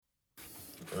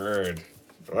Word.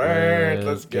 Let's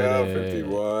Let's get go. it.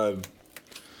 51.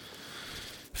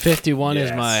 51 is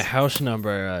Yes. my house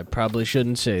number. I probably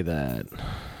shouldn't say that.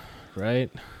 Right?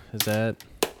 Is that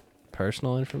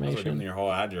personal Might as well give them information? your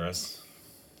whole address.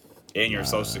 And your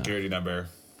social security number.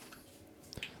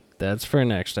 That's for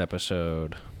next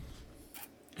episode.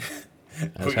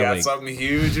 We got something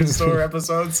huge in store,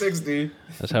 episode 60.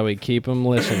 That's how we keep them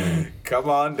listening. Come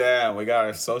on down. We got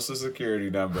our social security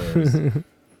numbers.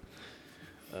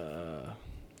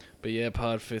 But yeah,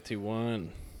 Pod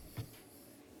 51.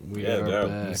 We Yeah, are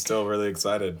dope. I'm back. still really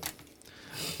excited.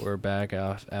 We're back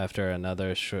after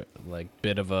another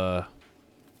bit of a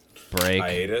break.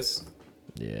 Hiatus.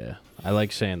 Yeah. I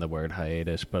like saying the word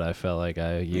hiatus, but I felt like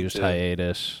I used too.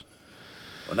 hiatus.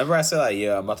 Whenever I say like,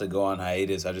 yeah, I'm about to go on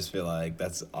hiatus, I just feel like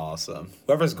that's awesome.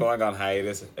 Whoever's going on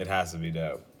hiatus, it has to be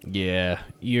dope. Yeah.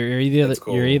 You're That's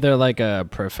cool. either like a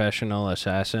professional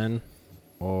assassin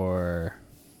or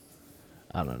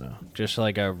I don't know, just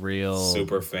like a real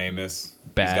Super famous.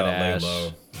 He's gotta lay badass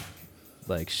low.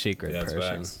 like secret Yeah, that's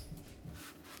person. facts.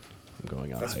 I'm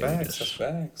going on That's hiatus. facts. That's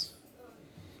facts.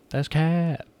 That's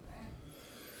cat.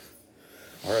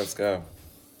 All right, let's go.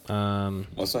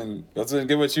 Let's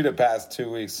get with you the past 2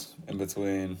 weeks in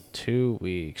between. 2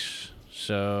 weeks. I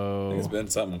So think it's been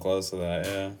something close to that,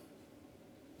 yeah.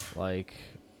 like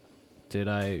do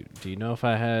you know if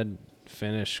I had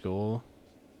finished school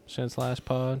since last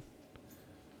pod?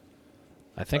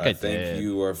 I think I think did.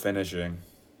 you were finishing.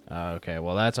 Okay,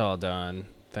 well that's all done.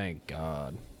 Thank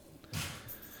God.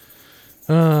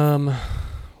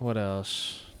 What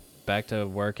else? Back to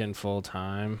working full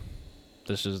time.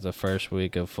 This is the first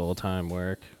week of full time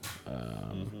work.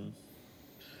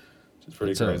 It's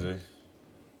pretty It's a- crazy.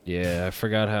 Yeah, I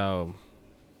forgot how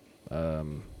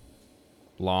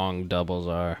long doubles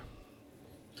are.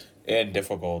 And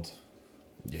difficult.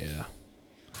 Yeah.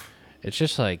 It's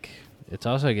just like it's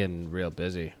also getting real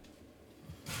busy.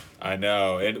 I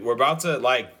know. And we're about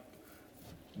to,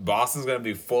 Boston's going to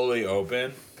be fully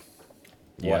open.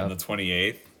 Yeah. On the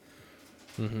 28th?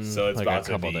 Mm-hmm. So it's Like a about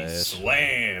to couple be days.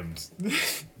 slammed.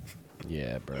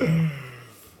 Yeah, bro.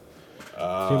 It's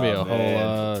gonna be a whole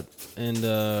lot. And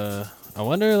I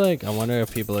wonder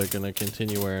if people are gonna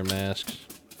continue wearing masks.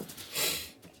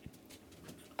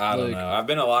 I don't Like- know. I've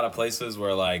been a lot of places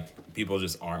where, people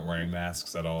just aren't wearing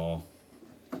masks at all.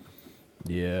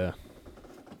 Yeah.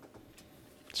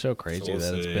 It's so crazy we'll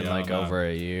that it's see. been I don't know. over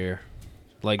a year.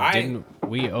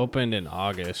 We opened in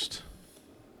August.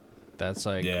 That's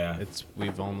Yeah.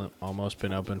 we've almost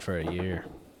been open for a year.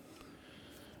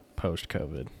 Post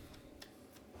COVID.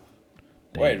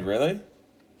 Wait, really?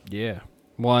 Yeah.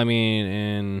 Well, I mean,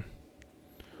 in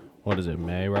what is it,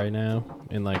 May right now?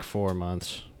 In 4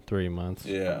 months, 3 months.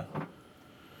 Yeah.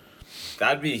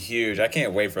 That'd be huge. I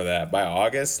can't wait for that. By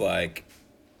August,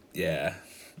 yeah.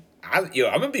 I'm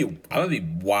gonna be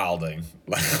wilding.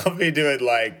 I'm gonna be doing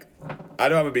I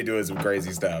know I'm gonna be doing some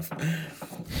crazy stuff.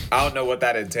 I don't know what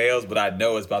that entails, but I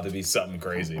know it's about to be something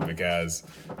crazy because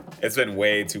it's been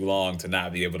way too long to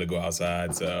not be able to go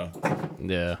outside. So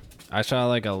Yeah. I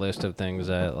saw a list of things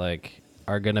that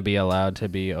are gonna be allowed to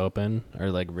be open or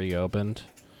reopened.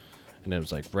 And it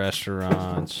was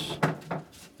restaurants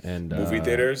and movie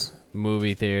theaters.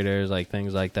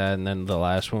 things like that. And then the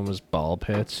last one was ball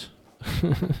pits.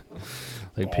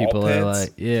 Ball People are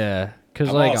pits? yeah, because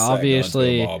I'm all set going to a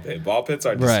obviously ball pit. Ball pits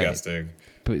are Right. disgusting.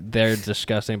 they're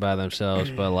disgusting by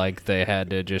themselves, but they had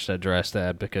to just address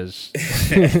that because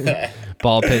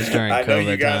ball pits during I know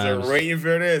COVID you guys times, are waiting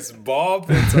for this. Ball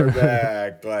pits are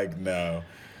back. No.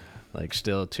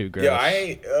 still too gross.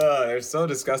 Yeah, they're so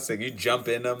disgusting. You jump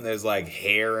in them, there's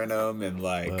hair in them and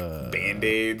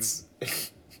band-aids.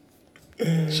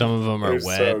 Some of them are They're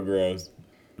wet. so gross.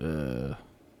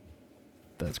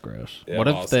 That's gross. Yeah, What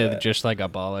I'm all if they set. just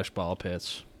abolish ball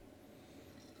pits?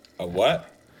 A what?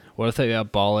 What if they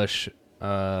abolish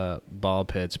ball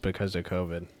pits because of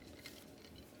COVID?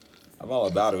 I'm all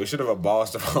about it. We should have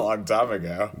abolished them a long time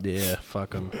ago. Yeah,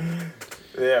 fuck them.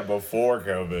 Yeah, before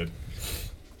COVID.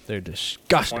 They're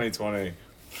disgusting. 2020.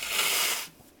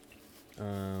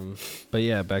 But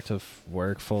yeah, back to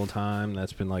work full time.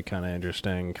 That's been kind of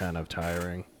interesting, kind of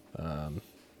tiring.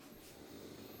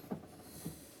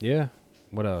 Yeah.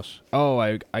 What else? Oh,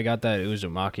 I got that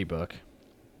Uzumaki book.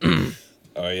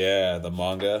 Oh, yeah, the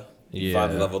manga. You Yeah.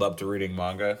 finally leveled up to reading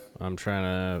manga. I'm trying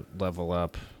to level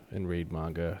up and read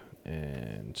manga,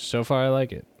 and so far I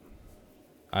like it.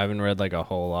 I haven't read a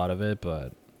whole lot of it,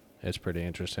 but it's pretty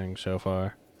interesting so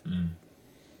far.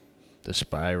 The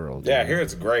Spiral. Yeah, I dude. hear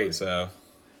it's great, so.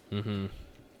 I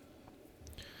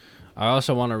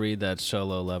also want to read that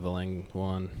Solo Leveling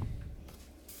one.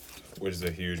 which is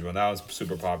a huge one. That one's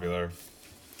super popular,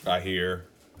 I hear.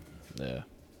 Yeah.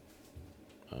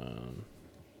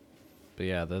 But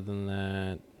yeah, other than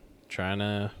that, trying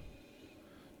to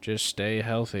just stay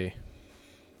healthy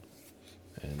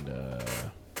and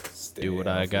do what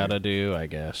I gotta do, I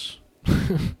guess.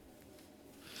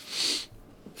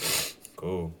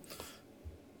 Cool.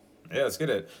 Yeah, let's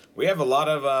get it. We have a lot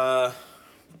of, I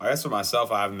guess for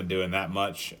myself, I haven't been doing that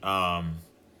much. But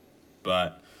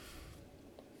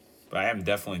I am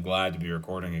definitely glad to be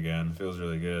recording again. It feels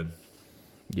really good.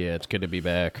 Yeah, it's good to be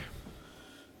back.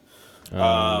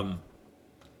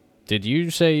 Did you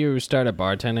say you started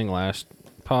bartending last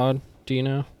pod? Do you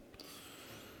know?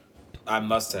 I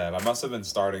must have. I must have been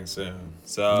starting soon.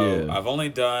 So Yeah. I've only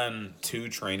done 2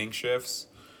 training shifts.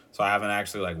 So I haven't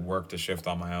actually like worked a shift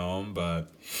on my own, but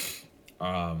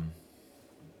I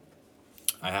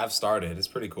have started. It's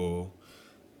pretty cool.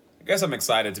 I guess I'm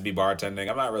excited to be bartending.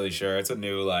 I'm not really sure. It's a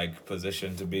new like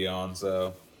position to be on,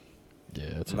 so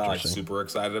Yeah, it's I'm not like interesting. super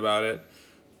excited about it.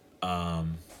 I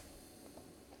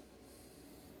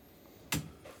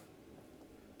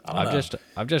don't know.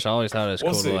 I've just always thought it's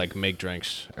We'll cool see. to like make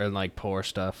drinks or like pour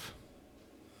stuff.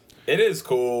 It is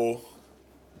cool,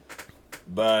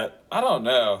 but I don't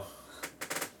know.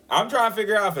 I'm trying to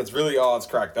figure out if it's really all it's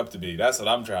cracked up to be. That's what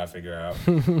I'm trying to figure out.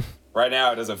 Right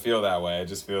now, it doesn't feel that way. It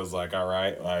just feels like, all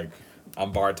right, like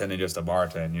I'm bartending just to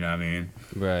bartend. You know what I mean?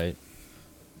 Right.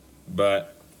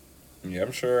 But yeah,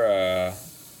 I'm sure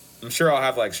I'll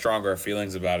have like stronger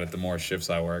feelings about it the more shifts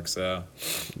I work. So,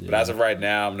 but as of right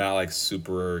now, I'm not like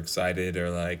super excited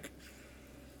or like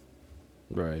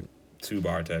Right. to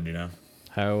bartend. You know?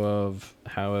 How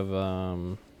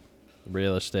have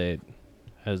real estate,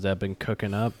 has that been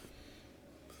cooking up?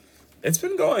 It's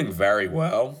been going very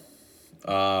well.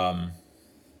 Yeah,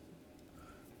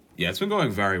 it's been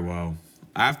going very well.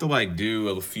 I have to like do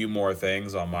a few more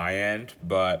things on my end,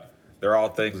 but they're all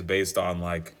things based on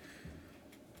like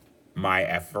my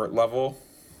effort level.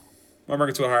 When I'm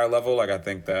working to a higher level, like I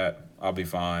think that I'll be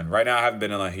fine. Right now I haven't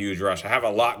been in a huge rush. I have a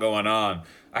lot going on.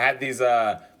 I had these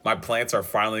my plants are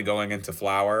finally going into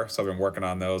flower, so I've been working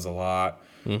on those a lot.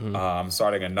 I'm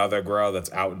starting another grow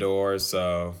that's outdoors,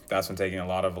 so that's been taking a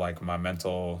lot of like my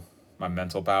mental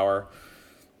power.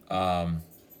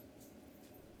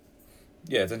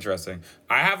 Yeah, it's interesting.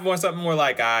 I have something where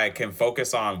like I can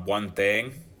focus on one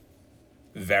thing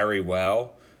very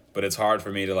well, but it's hard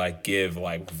for me to like give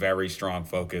like very strong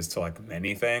focus to like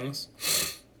many things.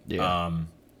 Yeah.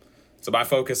 So my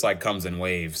focus like comes in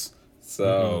waves.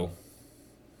 So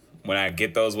when I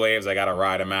get those waves, I gotta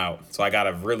ride them out. So I got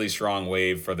a really strong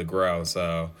wave for the grow.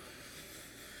 So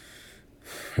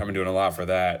I've been doing a lot for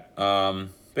that. But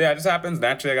yeah, it just happens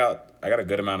naturally. I got a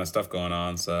good amount of stuff going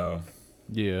on. So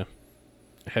Yeah.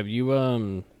 Have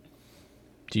you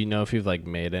do you know if you've like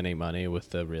made any money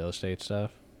with the real estate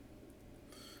stuff?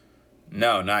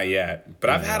 no, not yet. But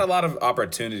I've had a lot of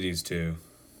opportunities to.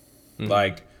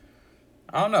 Like,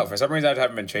 I don't know. For some reason, I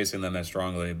haven't been chasing them as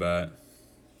strongly, but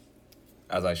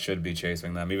as I should be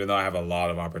chasing them, even though I have a lot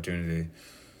of opportunity.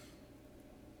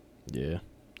 Yeah.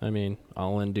 I mean,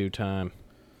 all in due time.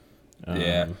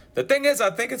 Yeah. The thing is,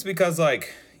 I think it's because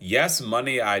like, yes,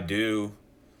 money I do.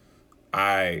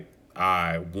 I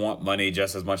want money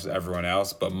just as much as everyone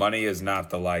else, but money is not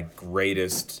the like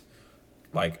greatest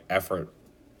like effort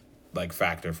like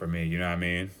factor for me. You know what I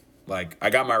mean? Like I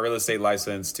got my real estate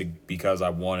license because I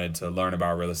wanted to learn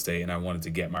about real estate and I wanted to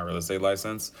get my real estate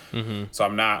license. So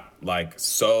I'm not like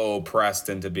so pressed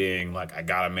into being like I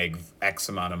gotta make X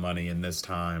amount of money in this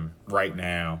time right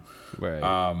now. Right.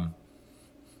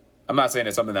 I'm not saying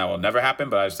it's something that will never happen,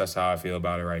 but that's how I feel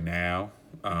about it right now.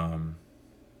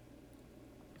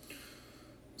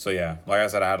 So yeah, like I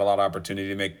said, I had a lot of opportunity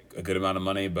to make a good amount of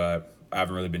money, but I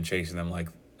haven't really been chasing them like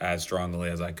as strongly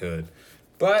as I could.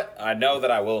 But I know that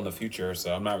I will in the future,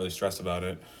 so I'm not really stressed about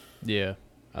it. Yeah.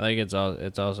 I think it's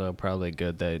also probably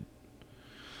good that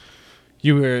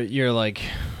you're like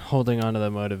holding on to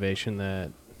the motivation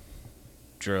that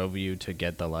drove you to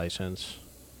get the license,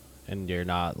 and you're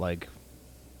not like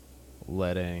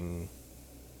letting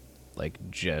like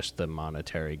just the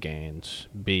monetary gains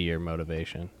be your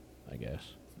motivation, I guess.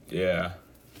 Yeah.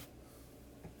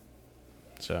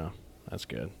 So that's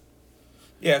good.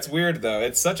 Yeah, it's weird though.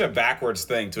 It's such a backwards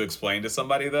thing to explain to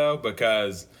somebody though,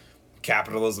 because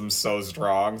capitalism's so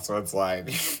strong. So it's like,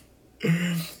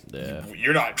 Yeah.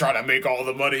 you're not trying to make all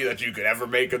the money that you could ever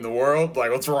make in the world.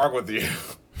 Like, what's wrong with you?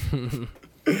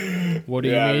 What do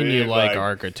Yeah, I you mean you mean, like like-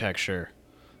 architecture?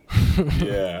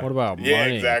 Yeah. What about Yeah,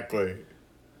 money? exactly.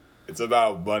 It's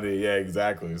about money. Yeah,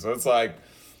 exactly. So it's like,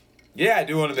 yeah, I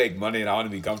do want to make money and I want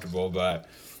to be comfortable, but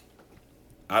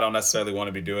I don't necessarily want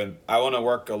to be doing. I want to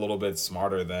work a little bit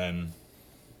smarter than,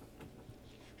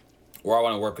 or I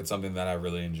want to work with something that I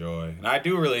really enjoy. And I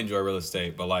do really enjoy real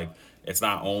estate, but like it's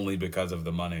not only because of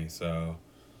the money. So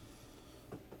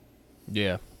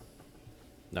Yeah.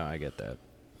 No, I get that.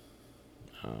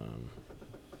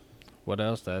 What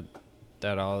else that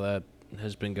all that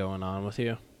has been going on with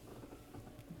you?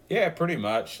 yeah, pretty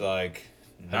much like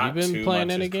Have you not been too playing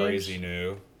much any is games? crazy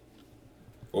new.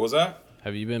 What was that?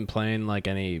 Have you been playing like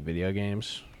any video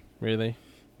games? Really?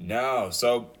 No.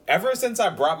 So ever since I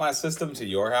brought my system to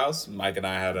your house, Mike and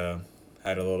I had a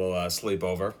little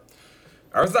sleepover.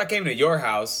 Ever since I came to your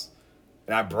house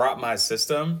and I brought my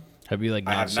system, Have you like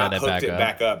I not have set not it hooked back it up?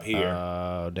 back up here.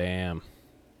 Oh damn.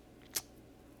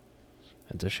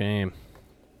 That's a shame.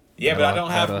 Yeah, but I don't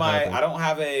have That'll my. happen. I don't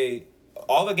have a.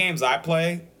 All the games I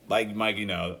play, like Mike, you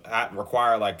know,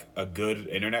 require like a good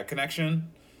internet connection.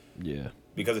 Yeah.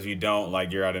 Because if you don't,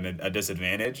 like, you're at a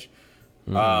disadvantage.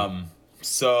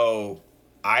 So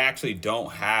I actually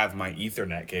don't have my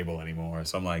Ethernet cable anymore.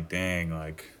 So I'm like, dang,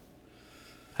 like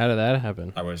How did that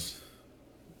happen? I was.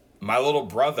 My little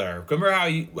brother. Remember how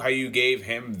you gave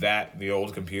him the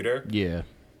old computer? Yeah.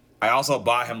 I also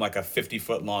bought him like a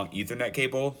 50-foot long Ethernet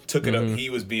cable. Took it up. He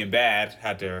was being bad.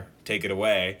 Had to take it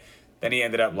away. Then he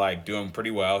ended up like doing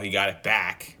pretty well. He got it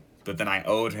back. But then I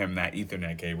owed him that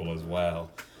Ethernet cable as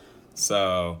well.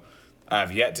 So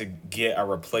I've yet to get a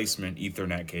replacement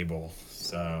Ethernet cable.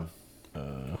 So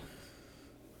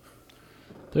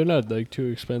They're not like too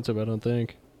expensive, I don't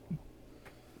think.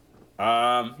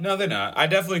 no, they're not. I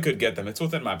definitely could get them. It's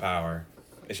within my power.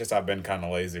 It's just I've been kind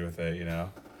of lazy with it, you know.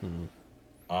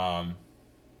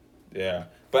 Yeah.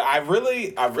 But I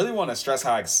really want to stress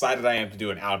how excited I am to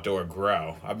do an outdoor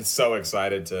grow. I'm so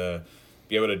excited to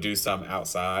be able to do some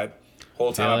outside.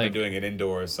 Whole time I've been doing it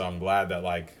indoors, so I'm glad that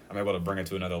like I'm able to bring it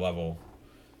to another level.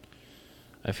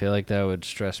 I feel like that would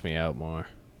stress me out more.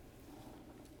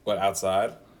 What,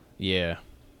 outside? Yeah.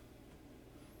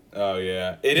 Oh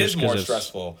yeah, it Just is more 'cause it's,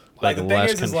 stressful. Like the thing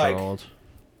less is like, controlled.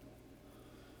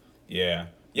 yeah,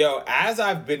 yo, as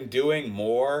I've been doing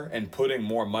more and putting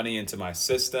more money into my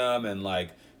system and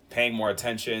like paying more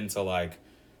attention to like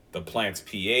the plant's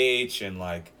pH and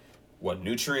like what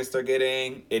nutrients they're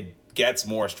getting, it gets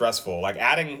more stressful. Like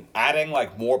adding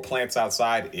like more plants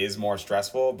outside is more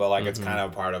stressful, but like it's kind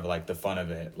of part of like the fun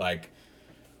of it. Like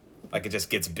it just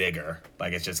gets bigger.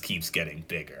 Like it just keeps getting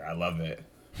bigger. I love it.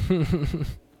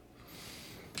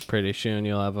 Pretty soon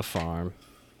you'll have a farm.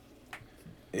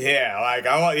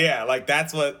 Yeah, like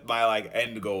that's what my like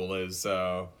end goal is.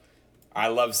 So I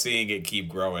love seeing it keep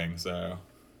growing. So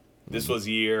this was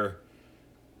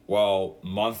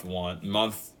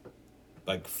month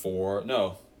like 4,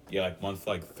 no, yeah, like month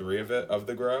like 3 of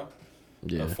the grow,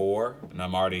 Yeah. or 4, and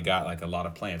I'm already got like a lot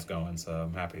of plants going. So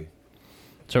I'm happy.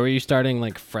 So are you starting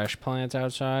like fresh plants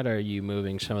outside, or are you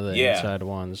moving some of the inside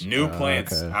ones? New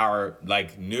plants okay. are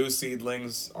like new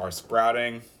seedlings are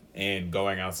sprouting and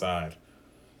going outside.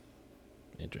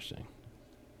 Interesting.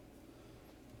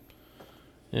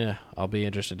 Yeah, I'll be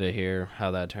interested to hear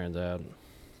how that turns out.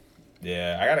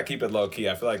 Yeah, I gotta keep it low key.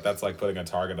 I feel like that's like putting a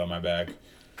target on my back.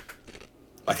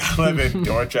 Like I live in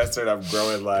Dorchester and I'm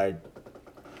growing like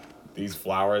these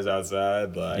flowers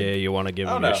outside. Like Yeah, you want to give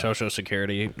I them don't your know. social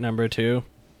security number too?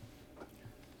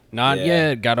 Not Yeah.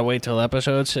 yet. Gotta wait till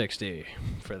episode 60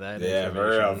 for that. Yeah,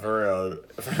 information. for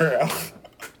real.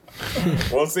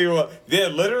 We'll see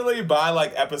literally by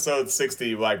like episode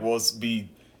 60, like we'll be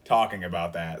talking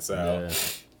about that. So Yeah.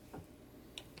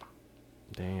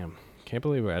 Damn. Can't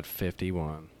believe we're at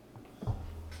 51.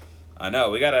 I know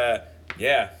we gotta,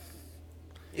 yeah.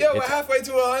 Yo, we're halfway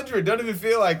to 100. Don't even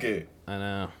feel like it. I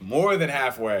know. More than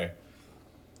halfway.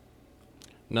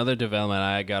 Another development,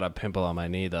 I got a pimple on my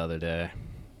knee the other day.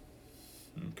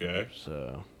 Okay.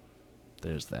 So,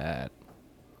 there's that.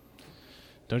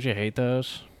 Don't you hate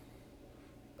those?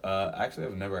 Actually,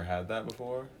 I've never had that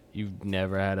before. You've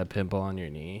never had a pimple on your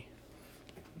knee?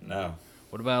 No.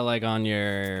 What about like on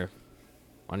your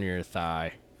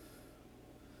thigh?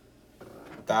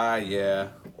 Thigh, yeah.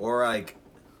 Or like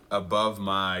above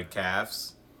my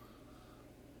calves.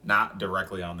 Not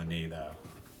directly on the knee,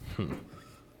 though.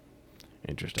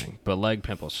 Interesting. But leg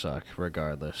pimples suck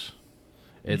regardless.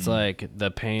 It's like the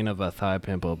pain of a thigh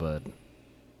pimple, but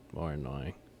more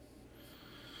annoying.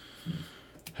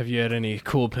 Have you had any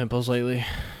cool pimples lately?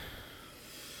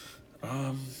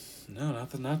 No,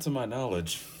 not to my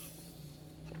knowledge.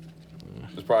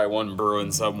 There's probably one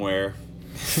brewing somewhere,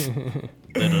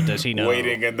 Little does he know.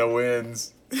 waiting in the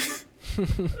winds.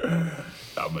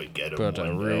 I'm gonna get him About to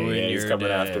one ruin day. Yeah, he's your coming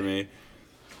day. after me.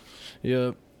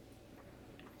 Yep.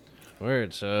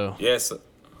 Word. So Yes.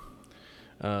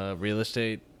 Real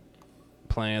estate,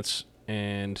 plants,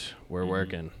 and we're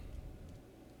working.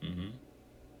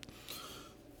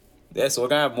 Yeah, so we're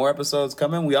gonna have more episodes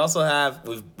coming. We also have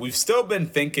we've still been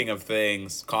thinking of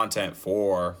content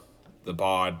for the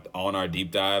pod on our deep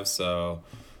dive. So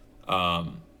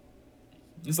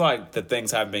it's like the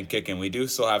things haven't been kicking. We do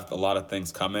still have a lot of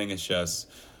things coming. It's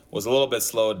just was a little bit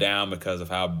slowed down because of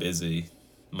how busy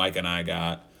Mike and I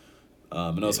got.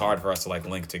 And it was hard for us to like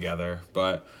link together.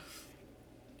 But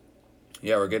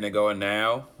yeah, we're getting it going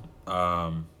now.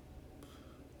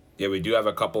 Yeah, we do have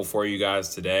a couple for you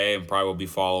guys today, and probably will be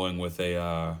following with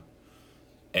a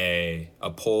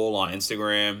poll on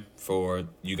Instagram for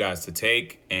you guys to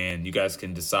take, and you guys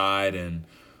can decide and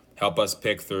help us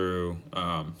pick through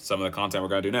some of the content we're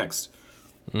gonna do next.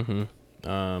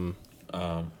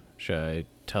 Should I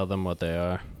tell them what they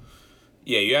are?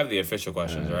 Yeah, you have the official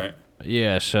questions, right?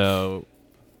 Yeah, so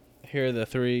here are the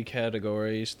 3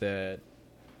 categories that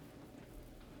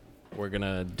we're going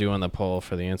to do on the poll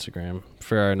for the Instagram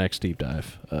for our next deep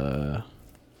dive.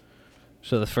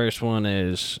 So the first one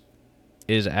is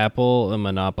Apple a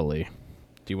monopoly?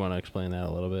 Do you want to explain that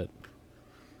a little bit?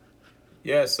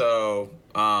 Yeah, so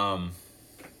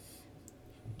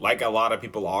like a lot of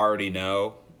people already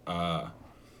know,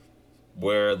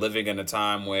 we're living in a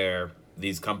time where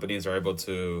these companies are able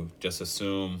to just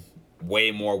assume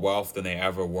way more wealth than they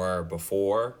ever were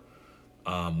before.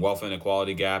 Wealth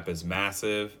inequality gap is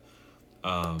massive.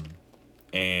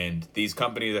 And these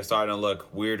companies are starting to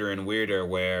look weirder and weirder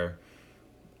where,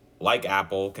 like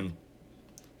Apple,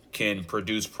 can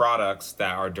produce products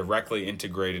that are directly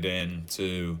integrated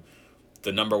into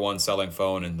the number one selling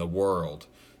phone in the world.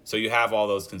 So you have all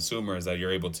those consumers that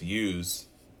you're able to use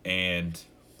and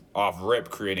off rip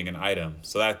creating an item.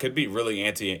 So that could be really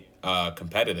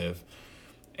anti-competitive.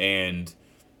 And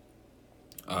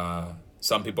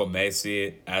some people may see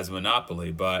it as a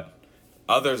monopoly, but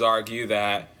others argue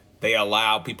that they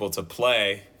allow people to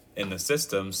play in the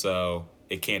system, so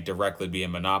it can't directly be a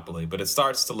monopoly. But it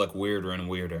starts to look weirder and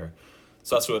weirder.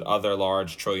 So that's what other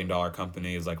large trillion-dollar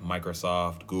companies like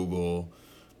Microsoft, Google,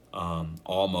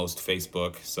 almost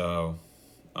Facebook. So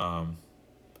I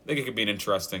think it could be an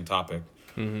interesting topic.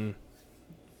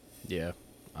 Yeah,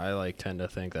 I tend to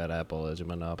think that Apple is a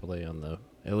monopoly on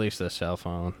at least the cell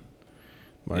phone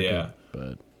market. Yeah.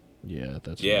 But yeah,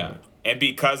 that's Yeah. And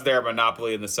because they're a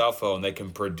monopoly in the cell phone, they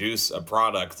can produce a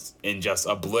product and just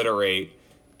obliterate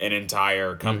an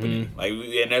entire company.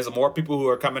 And there's more people who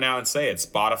are coming out and say it.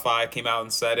 Spotify came out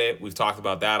and said it. We've talked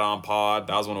about that on pod.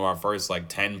 That was one of our first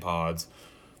 10 pods.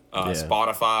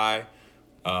 Spotify,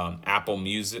 Apple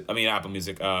Music,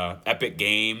 Epic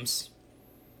Games.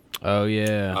 Oh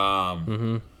yeah.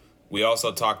 We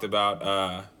also talked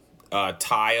about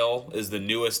Tile is the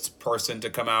newest person to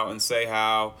come out and say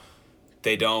how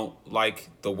they don't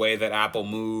like the way that Apple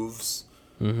moves.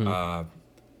 And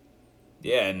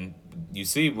you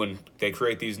see when they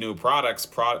create these new products,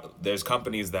 there's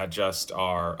companies that just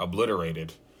are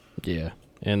obliterated. Yeah,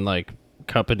 and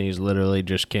companies literally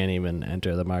just can't even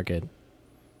enter the market.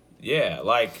 Yeah,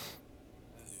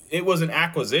 it was an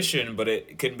acquisition, but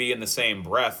it can be in the same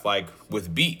breath, like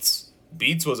with Beats.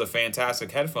 Beats was a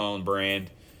fantastic headphone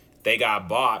brand. They got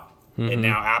bought, and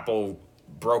now Apple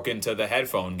broke into the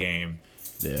headphone game.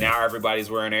 Yeah. Now everybody's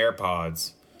wearing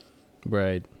AirPods.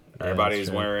 Right.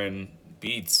 Everybody's wearing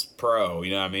Beats Pro,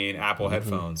 you know what I mean? Apple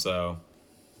headphones, so.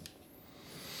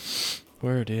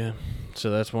 Word, yeah. So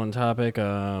that's one topic.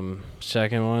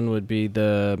 Second one would be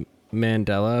the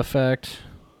Mandela effect,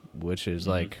 which is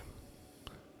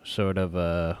sort of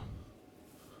a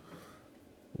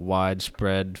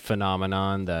widespread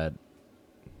phenomenon that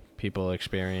people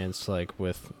experience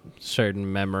with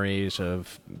certain memories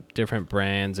of different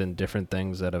brands and different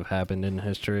things that have happened in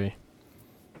history.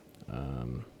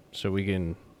 So we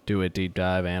can do a deep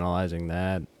dive analyzing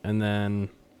that. And then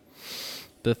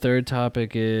the third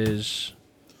topic is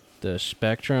the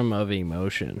spectrum of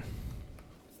emotion.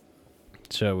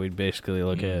 So we'd basically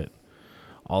look at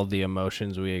all the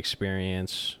emotions we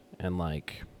experience and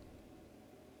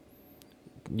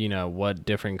what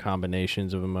different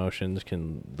combinations of emotions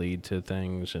can lead to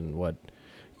things and what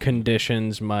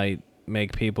conditions might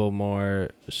make people more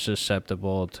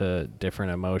susceptible to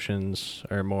different emotions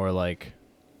or more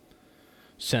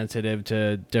sensitive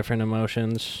to different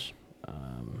emotions.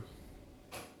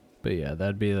 But yeah,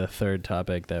 that'd be the third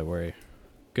topic that we're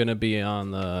gonna be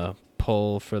on the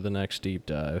poll for the next deep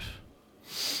dive.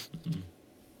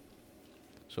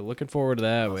 So looking forward to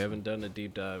that. We haven't done a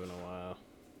deep dive in a while.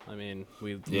 I mean,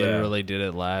 we literally did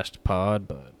it last pod,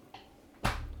 but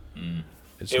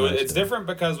it's different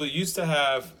because we used to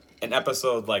have an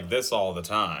episode like this all the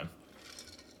time.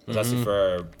 especially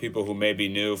for people who may be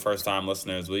new, first time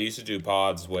listeners. We used to do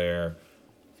pods where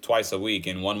twice a week,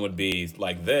 and one would be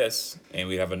like this, and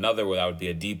we'd have another where that would be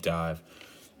a deep dive.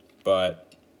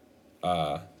 But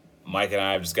Mike and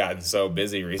I have just gotten so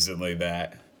busy recently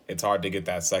that it's hard to get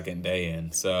that second day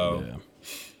in. So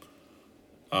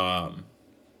I'm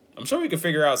sure we could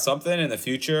figure out something in the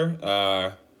future.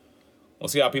 We'll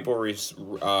see how people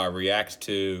react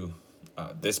to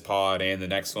this pod and the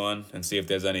next one, and see if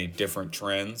there's any different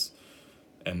trends,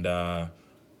 and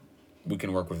we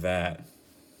can work with that.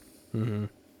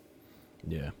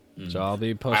 Yeah. So I'll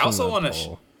be posting. I also want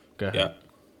to. Go ahead. Yeah.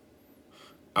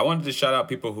 I wanted to shout out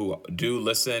people who do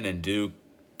listen and do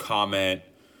comment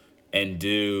and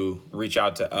do reach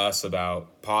out to us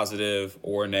about positive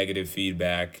or negative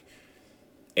feedback,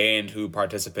 and who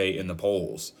participate in the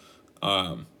polls.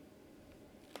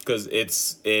 Because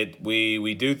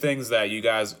we do things that you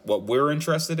guys, what we're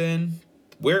interested in.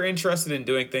 We're interested in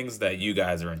doing things that you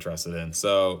guys are interested in.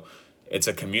 So it's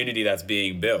a community that's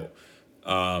being built.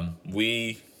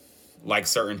 We like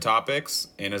certain topics,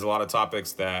 and there's a lot of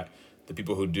topics that the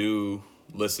people who do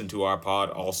listen to our pod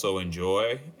also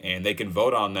enjoy, and they can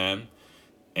vote on them,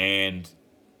 and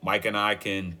Mike and I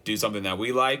can do something that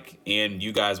we like and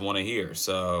you guys want to hear.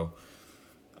 So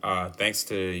thanks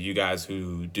to you guys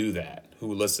who do that,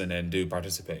 who listen and do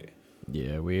participate.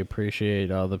 Yeah, we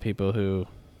appreciate all the people who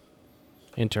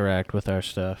interact with our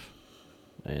stuff,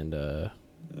 and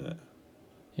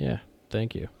yeah,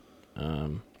 thank you.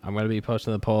 I'm going to be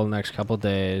posting the poll the next couple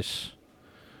days,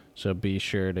 so be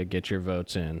sure to get your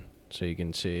votes in so you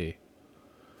can see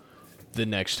the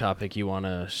next topic you want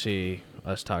to see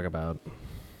us talk about.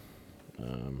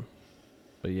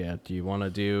 But yeah, do you want to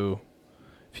do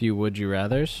a few would you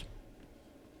rathers?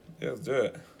 Yeah, let's do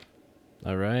it.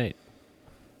 All right.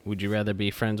 Would you rather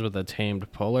be friends with a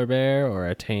tamed polar bear or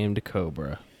a tamed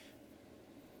cobra?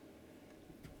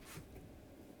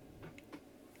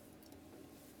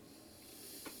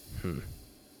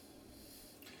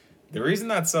 The reason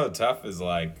that's so tough is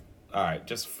like, all right,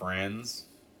 just friends.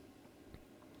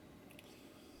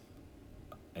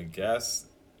 I guess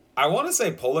I want to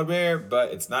say polar bear,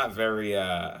 but it's not very.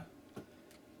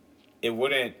 It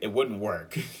wouldn't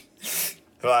work.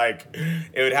 Like,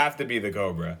 it would have to be the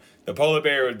cobra. The polar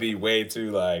bear would be way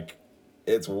too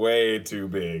it's way too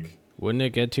big. Wouldn't it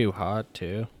get too hot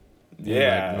too?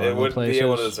 Yeah, like it wouldn't places? be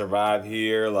able to survive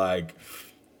here. Like,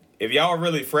 if y'all were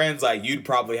really friends, like, you'd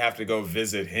probably have to go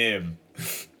visit him,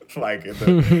 like in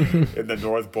the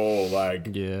North Pole. Like,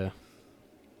 Yeah.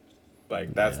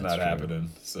 like that's Yeah, not true. happening.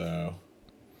 So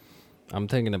I'm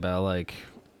thinking about like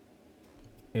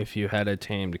if you had a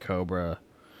tamed cobra,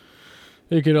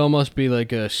 it could almost be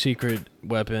like a secret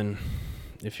weapon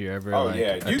if you ever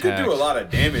you could do attacked. a lot of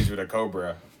damage with a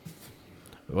cobra.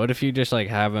 What if you just like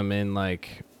have him in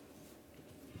like,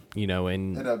 you know,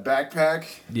 in a backpack.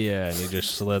 yeah, and he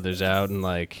just slithers out and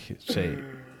like say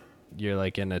you're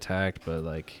like getting attacked, but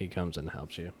like he comes and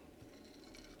helps you.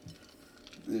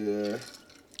 Yeah.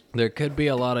 There could be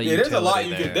a lot of There's a lot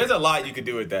utility there. there's a lot you could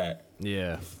do with that.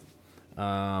 Yeah.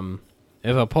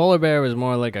 If a polar bear was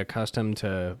more like accustomed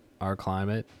to our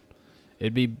climate,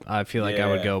 I feel like I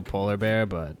would Yeah. go polar bear,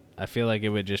 but I feel like it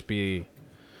would just be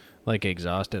like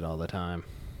exhausted all the time.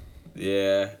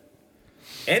 Yeah.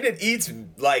 And it eats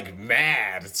like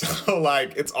mad. So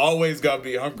like it's always gonna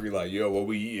be hungry, like, yo, what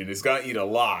we eating? It's gonna eat a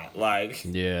lot. Like,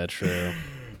 Yeah, true.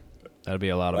 That'd be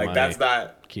a lot of like money. that's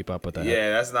not Keep up with that.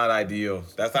 yeah, that's not ideal.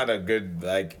 That's not a good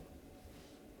that's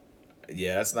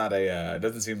not a it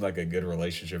doesn't seem like a good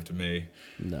relationship to me.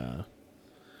 No.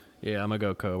 Yeah, I'm gonna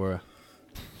go cobra.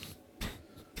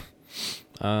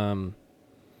 All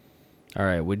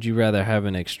right. Would you rather have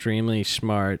an extremely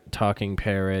smart talking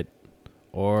parrot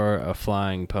or a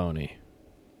flying pony?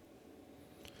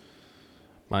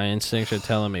 My instincts are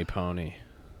telling me pony.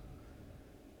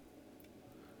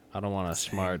 I don't want a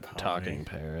smart pony. talking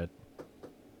parrot.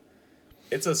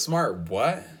 It's a smart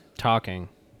what? Talking.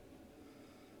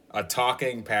 A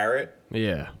talking parrot?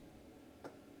 Yeah.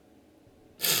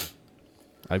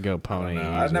 I'd go pony.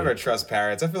 No, I'd easy. never trust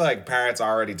parrots. I feel like parrots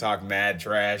already talk mad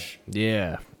trash.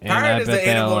 Yeah. And Parrot I is bet the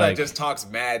they'll, animal like, that just talks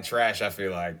mad trash, I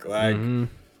feel like. Like,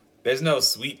 there's no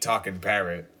sweet talking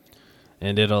parrot.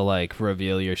 And it'll like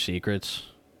reveal your secrets.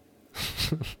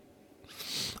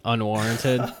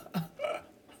 Unwarranted.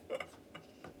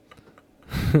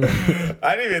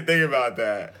 I didn't even think about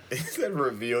that. He said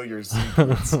reveal your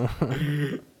secrets.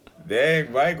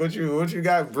 Dang, Mike, what you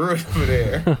got brewing over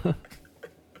there?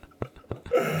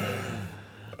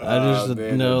 I just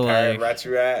Man, know the parrot like rat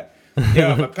you at.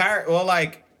 Yo, if a parrot, well,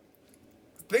 like,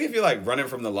 think if you're like running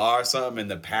from the law or something,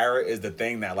 and the parrot is the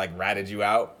thing that like ratted you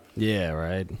out. Yeah,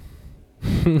 right.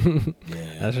 Yeah.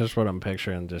 That's just what I'm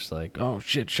picturing. Just like, oh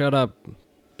shit, shut up,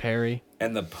 Perry.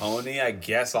 And the pony, I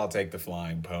guess I'll take the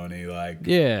flying pony. Like,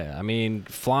 Yeah, I mean,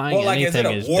 flying well, like, is it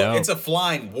anything a is war? dope. It's a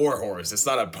flying war horse. It's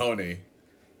not a pony.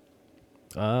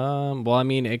 Well, I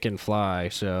mean, it can fly,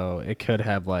 so it could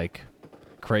have like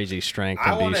crazy strength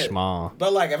I and want be it, small.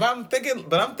 but like, if I'm thinking,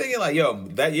 but I'm thinking like, yo,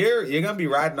 that year you're gonna be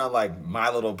riding on like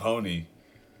My Little Pony.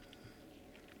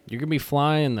 You could be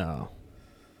flying though.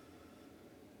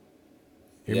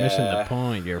 You're missing the Yeah.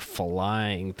 point. You're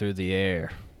flying through the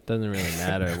air. Doesn't really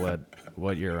matter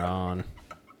what you're on.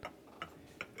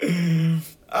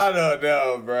 I don't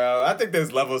know, bro. I think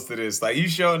there's levels to this. Like, you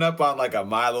showing up on like a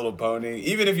My Little Pony,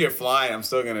 even if you're flying, I'm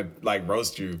still gonna like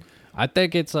roast you. I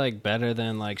think it's like better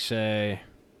than like say,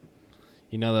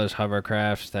 you know those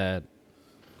hovercrafts that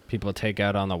people take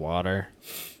out on the water,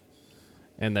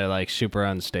 and they're like super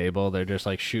unstable. They're just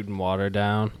like shooting water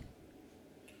down.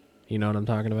 You know what I'm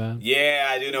talking about? Yeah,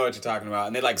 I do know what you're talking about.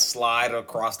 And they like slide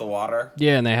across the water.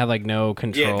 Yeah, and they have like no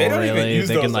control. Yeah, they don't really. even use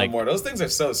They those can no like more. Those things are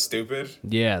so stupid.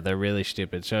 yeah, they're really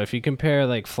stupid. So if you compare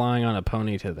like flying on a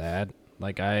pony to that,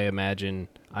 like I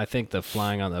think the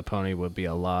flying on the pony would be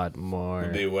a lot more.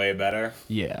 Would be way better.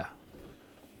 Yeah,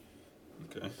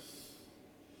 Okay.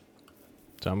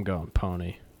 so I'm going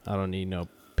pony. I don't need no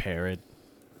parrot.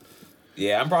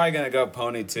 Yeah, I'm probably gonna go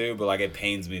pony too, but like it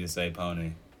pains me to say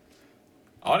pony.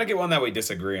 I want to get one that we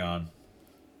disagree on.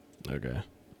 Okay.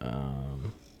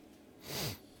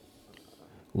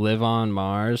 Live on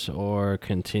Mars or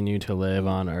continue to live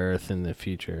on Earth in the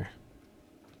future?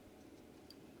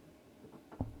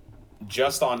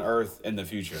 Just on Earth in the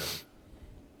future.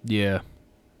 Yeah.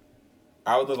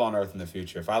 I would live on Earth in the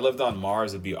future. If I lived on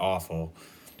Mars, it'd be awful.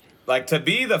 Like, to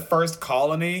be the first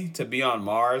colony to be on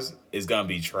Mars is gonna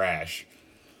be trash.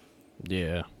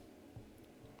 Yeah.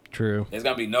 True. There's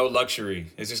gonna be no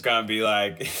luxury. It's just gonna be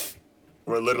like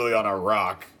we're literally on a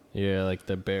rock. Yeah, like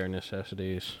the bare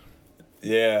necessities.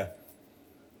 Yeah.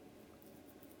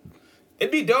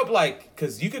 It'd be dope, like,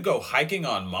 cause you could go hiking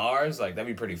on Mars. Like, that'd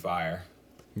be pretty fire.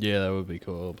 Yeah, that would be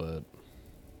cool, but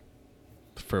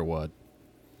for what?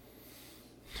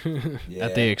 Yeah.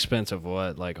 At the expense of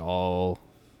what? Like all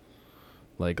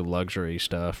like luxury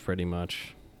stuff, pretty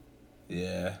much.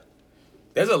 Yeah.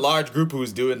 There's a large group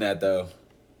who's doing that though.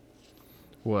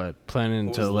 What? Planning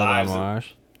Whose to live on lives are-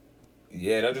 Mars?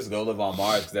 Yeah, they'll just go live on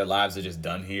Mars because their lives are just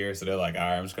done here. So they're like, all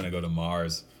right, I'm just gonna go to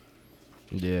Mars.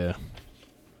 Yeah.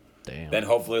 Damn. Then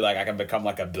hopefully, like, I can become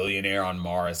like a billionaire on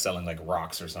Mars selling like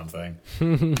rocks or something.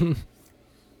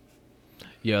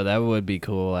 Yo, that would be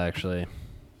cool, actually.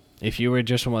 If you were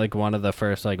just like one of the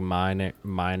first like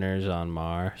miners on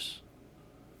Mars,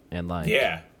 and like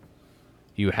Yeah.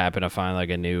 you happen to find like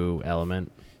a new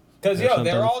element. Because, Or yo, something.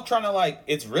 they're all trying to, like,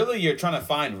 it's really you're trying to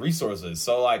find resources.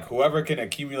 So, like, whoever can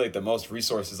accumulate the most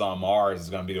resources on Mars is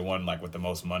going to be the one, like, with the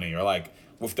most money or, like,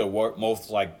 with the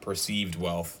most, like, perceived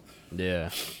wealth.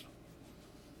 Yeah.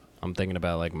 I'm thinking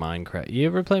about like Minecraft. You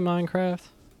ever play Minecraft?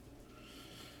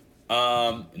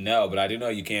 No, but I do know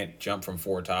you can't jump from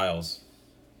 4 tiles.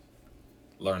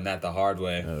 Learned that the hard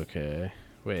way. Okay.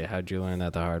 Wait, how'd you learn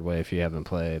that the hard way if you haven't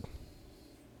played?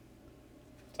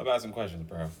 Talk about some questions,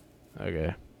 bro.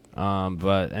 Okay.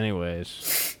 But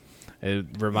anyways, it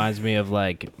reminds me of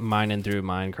like mining through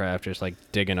Minecraft, just like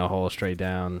digging a hole straight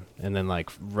down and then like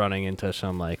running into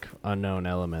some like unknown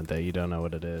element that you don't know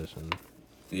what it is, and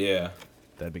Yeah.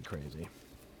 that'd be crazy.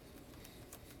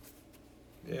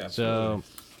 Yeah. So,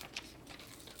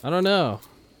 I don't know.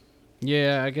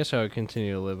 Yeah, I guess I would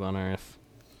continue to live on Earth.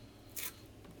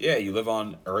 Yeah, you live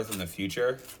on Earth in the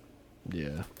future.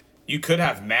 Yeah. You could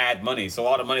have mad money, so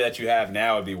all the money that you have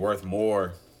now would be worth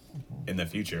more in the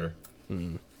future.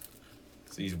 Mm.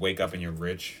 So you just wake up and you're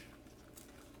rich.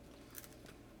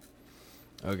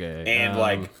 Okay. And,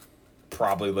 like,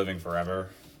 probably living forever.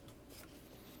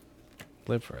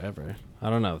 live forever. I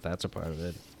don't know if that's a part of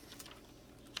it.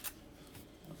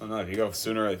 I don't know, if you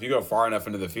go far enough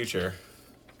into the future.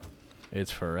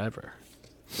 It's forever.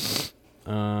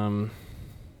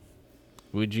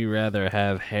 Would you rather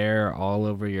have hair all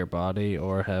over your body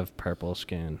or have purple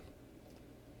skin?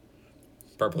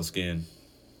 Purple skin.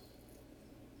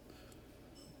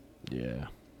 Yeah.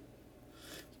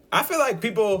 I feel like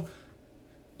people,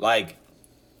 like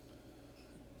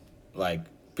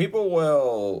people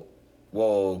will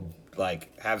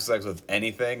like have sex with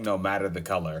anything no matter the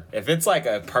color. If it's like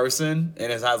a person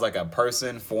and it has like a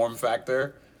person form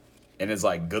factor and it's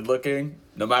like good looking,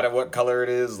 no matter what color it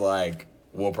is, like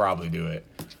we'll probably do it.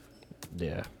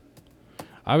 Yeah.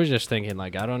 I was just thinking,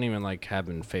 like, I don't even like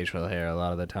having facial hair a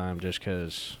lot of the time just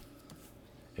because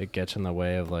it gets in the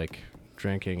way of, like,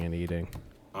 drinking and eating.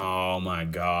 Oh my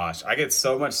gosh. I get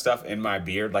so much stuff in my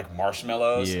beard, like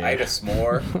marshmallows. Yeah. I ate a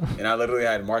s'more and I literally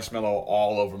had marshmallow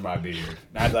all over my beard.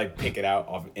 And I had to like pick it out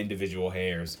off individual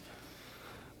hairs.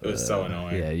 It was so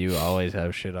annoying. Yeah, you always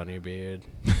have shit on your beard.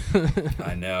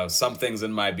 I know. Some things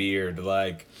in my beard,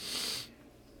 like,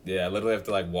 yeah, I literally have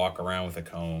to like walk around with a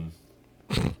comb.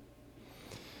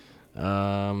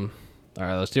 All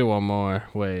right, let's do one more.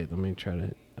 Wait, let me try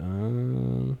to.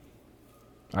 All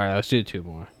right, let's do two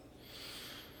more.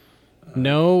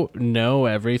 Know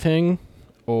everything,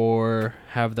 or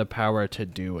have the power to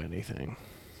do anything.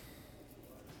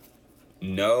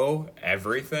 Know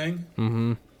everything?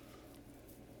 Mm-hmm.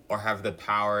 Or have the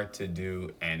power to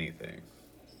do anything?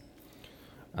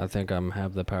 I think I'm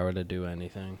have the power to do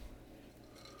anything.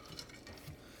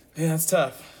 Yeah, that's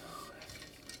tough.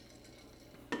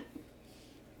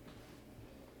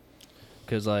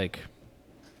 Cause like,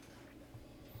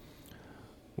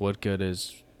 what good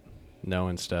is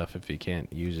knowing stuff if you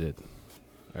can't use it?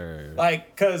 Or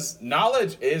Like, because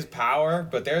knowledge is power,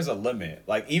 but there's a limit.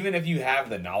 Like, even if you have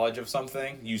the knowledge of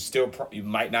something, you still you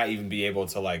might not even be able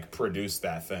to like produce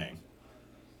that thing,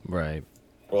 right.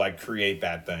 or like create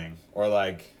that thing, or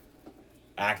like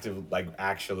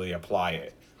actually apply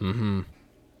it. Mm-hmm.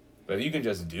 But if you can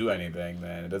just do anything,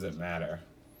 then it doesn't matter.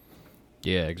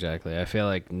 Yeah, exactly. I feel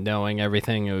like knowing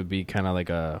everything, it would be kind of like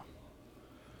a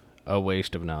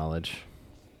waste of knowledge.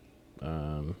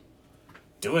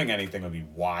 Doing anything would be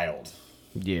wild.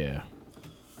 Yeah.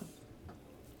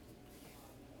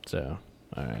 So,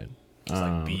 all right. Just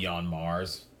like be on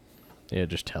Mars, Yeah,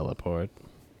 just teleport.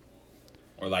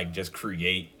 or like just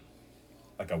create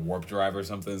like a warp drive or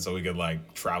something, so we could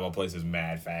like travel places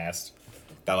mad fast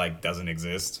that like doesn't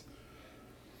exist.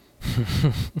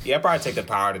 Yeah, I'd probably take the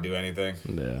power to do anything.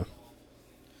 Yeah.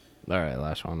 All right,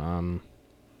 last one.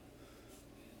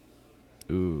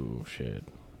 Ooh, shit.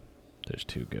 There's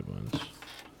two good ones.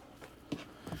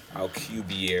 I'll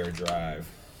QB drive.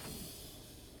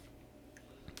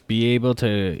 Be able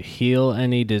to heal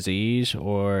any disease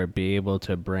or be able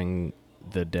to bring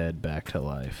the dead back to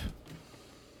life.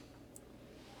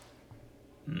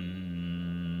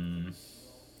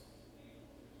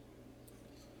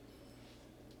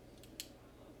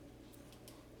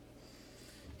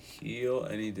 Heal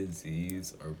any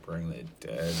disease or bring the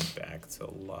dead back to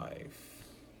life.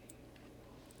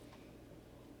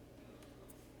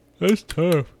 That's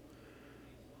tough.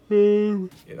 Yeah,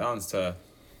 that one's tough.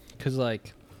 Because,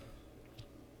 like,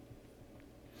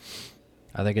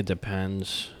 I think it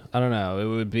depends. I don't know. It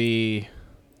would be...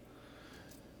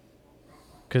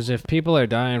 Because if people are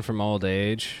dying from old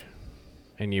age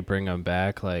and you bring them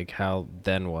back, like,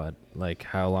 then what? Like,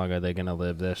 how long are they going to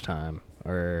live this time?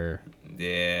 Or...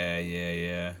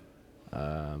 Yeah.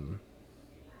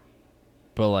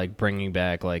 But, like, bringing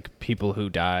back, like, people who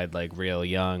died, like, real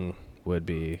young would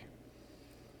be,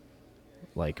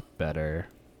 like, better.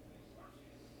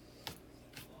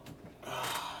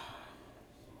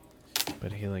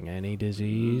 But healing any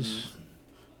disease?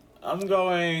 I'm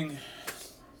going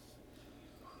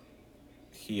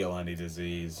heal any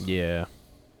disease. Yeah.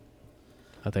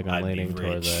 I think I'm I'd be leaning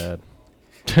toward rich.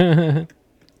 that.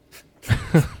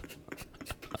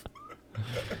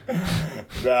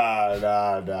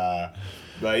 Nah.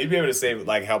 But you'd be able to save,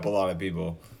 like, help a lot of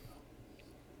people.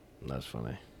 That's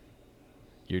funny.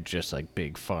 You're just like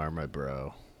big pharma,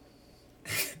 bro.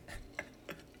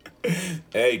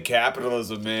 Hey,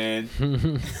 capitalism, man.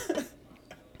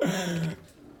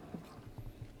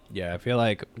 Yeah, I feel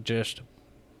like just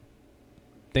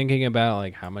thinking about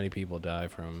like how many people die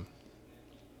from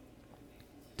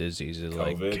diseases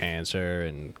like COVID. cancer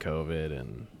and COVID,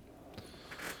 and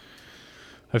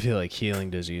I feel like healing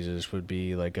diseases would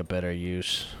be like a better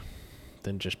use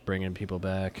than just bringing people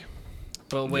back.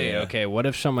 But wait, Yeah. okay, what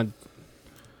if someone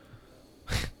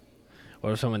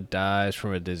dies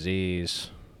from a disease?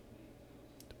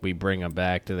 We bring them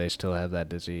back, do they still have that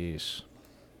disease?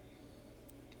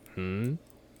 Don't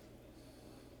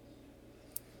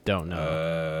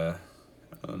know.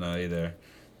 I don't know either.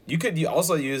 You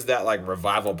also use that, like,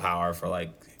 revival power for,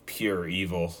 like, pure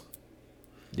evil.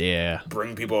 Yeah.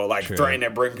 Bring people, like, True. threaten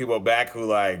to bring people back who,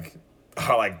 like,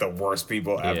 are, like, the worst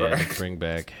people ever. Yeah, bring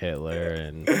back Hitler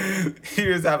and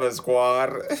You just have a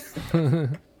squad.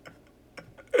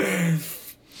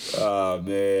 Oh,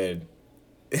 man.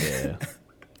 yeah.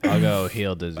 I'll go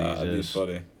heal That'd be diseases.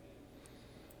 funny.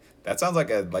 That sounds like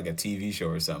a TV show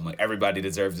or something. Like, everybody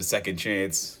deserves a second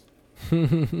chance.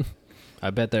 I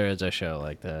bet there is a show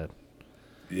like that.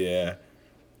 Yeah.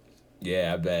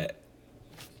 Yeah, I bet.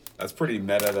 That's pretty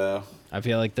meta, though. I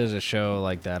feel like there's a show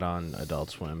like that on Adult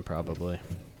Swim, probably.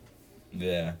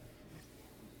 Yeah.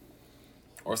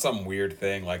 Or some weird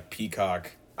thing like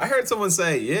Peacock. I heard someone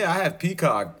say, "Yeah, I have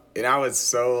Peacock," and I was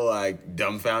so like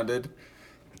dumbfounded.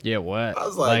 Yeah, what? I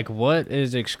was Like, like, what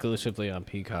is exclusively on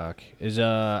Peacock? Is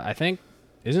I think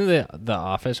isn't the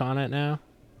Office on it now,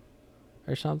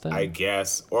 or I something?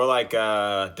 guess, or like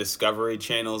Discovery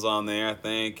Channel's on there, I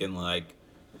think, and like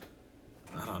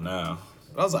I don't know.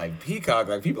 But I was like, Peacock,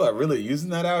 like people are really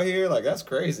using that out here. Like that's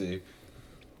crazy.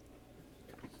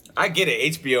 I get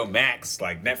it, HBO Max,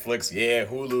 like Netflix, yeah,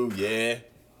 Hulu, yeah,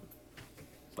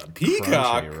 but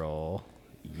Peacock. Crunchyroll,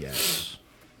 yes.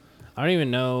 I don't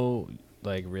even know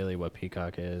like really what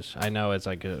Peacock is. I know it's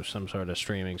like some sort of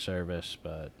streaming service,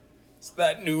 but It's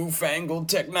that newfangled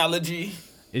technology.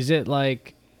 is it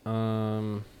like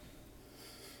does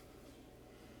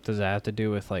it have to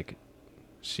do with like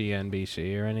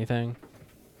CNBC or anything?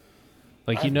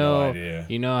 I Like have no idea.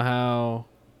 you know how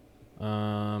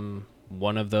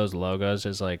one of those logos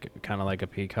is like kind of like a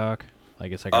peacock,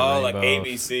 like it's like a Oh, like rainbow.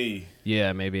 ABC.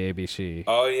 Yeah, maybe ABC.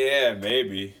 Oh yeah,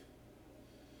 maybe.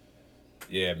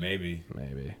 Yeah, maybe.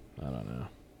 Maybe, I don't know.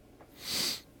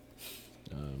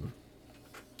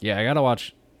 Yeah, I gotta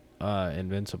watch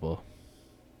Invincible.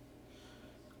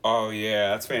 Oh yeah,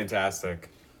 that's fantastic.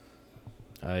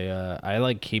 I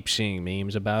like keep seeing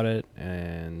memes about it,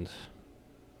 and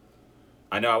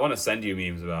I know. I want to send you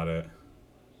memes about it.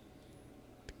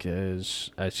 because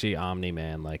I see Omni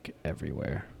Man like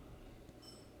everywhere.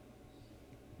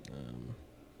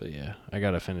 But yeah, I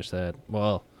gotta finish that.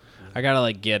 Well, I gotta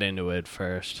like get into it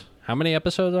first. How many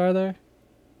episodes are there?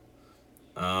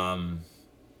 Um,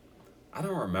 I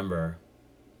don't remember.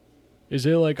 Is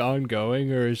it like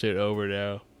ongoing or is it over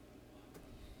now?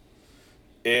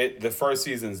 The first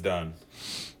season's done,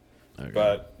 Okay.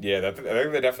 but yeah, I think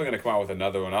they're definitely gonna come out with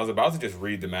another one. I was about to just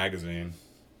read the magazine.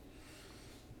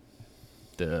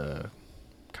 The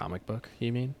comic book,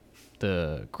 you mean?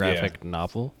 The graphic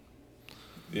novel?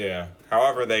 Yeah,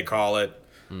 however they call it,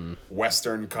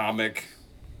 Western comic.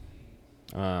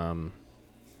 I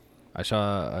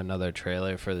saw another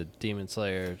trailer for the Demon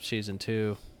Slayer season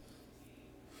 2.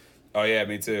 Oh yeah,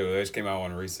 me too. They just came out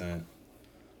one recent.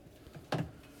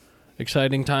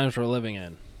 Exciting times we're living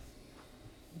in.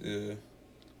 Yeah.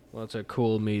 Lots of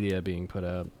cool media being put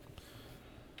out.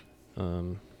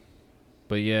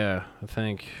 But yeah, I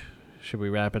think should we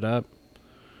wrap it up?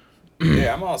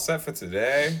 Yeah, I'm all set for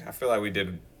today. I feel like we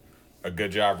did a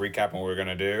good job recapping what we're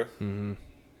gonna do.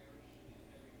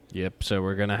 Yep. So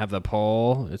we're gonna have the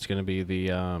poll. It's gonna be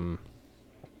the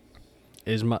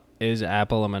is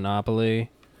Apple a monopoly,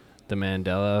 the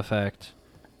Mandela effect,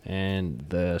 and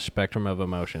the spectrum of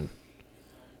emotion.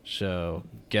 So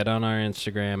get on our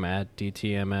Instagram at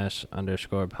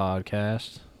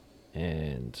DTMS_podcast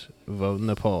and vote in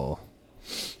the poll.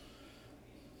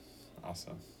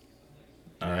 Awesome.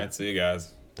 All right, see you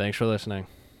guys. Thanks for listening.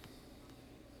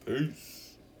 Peace.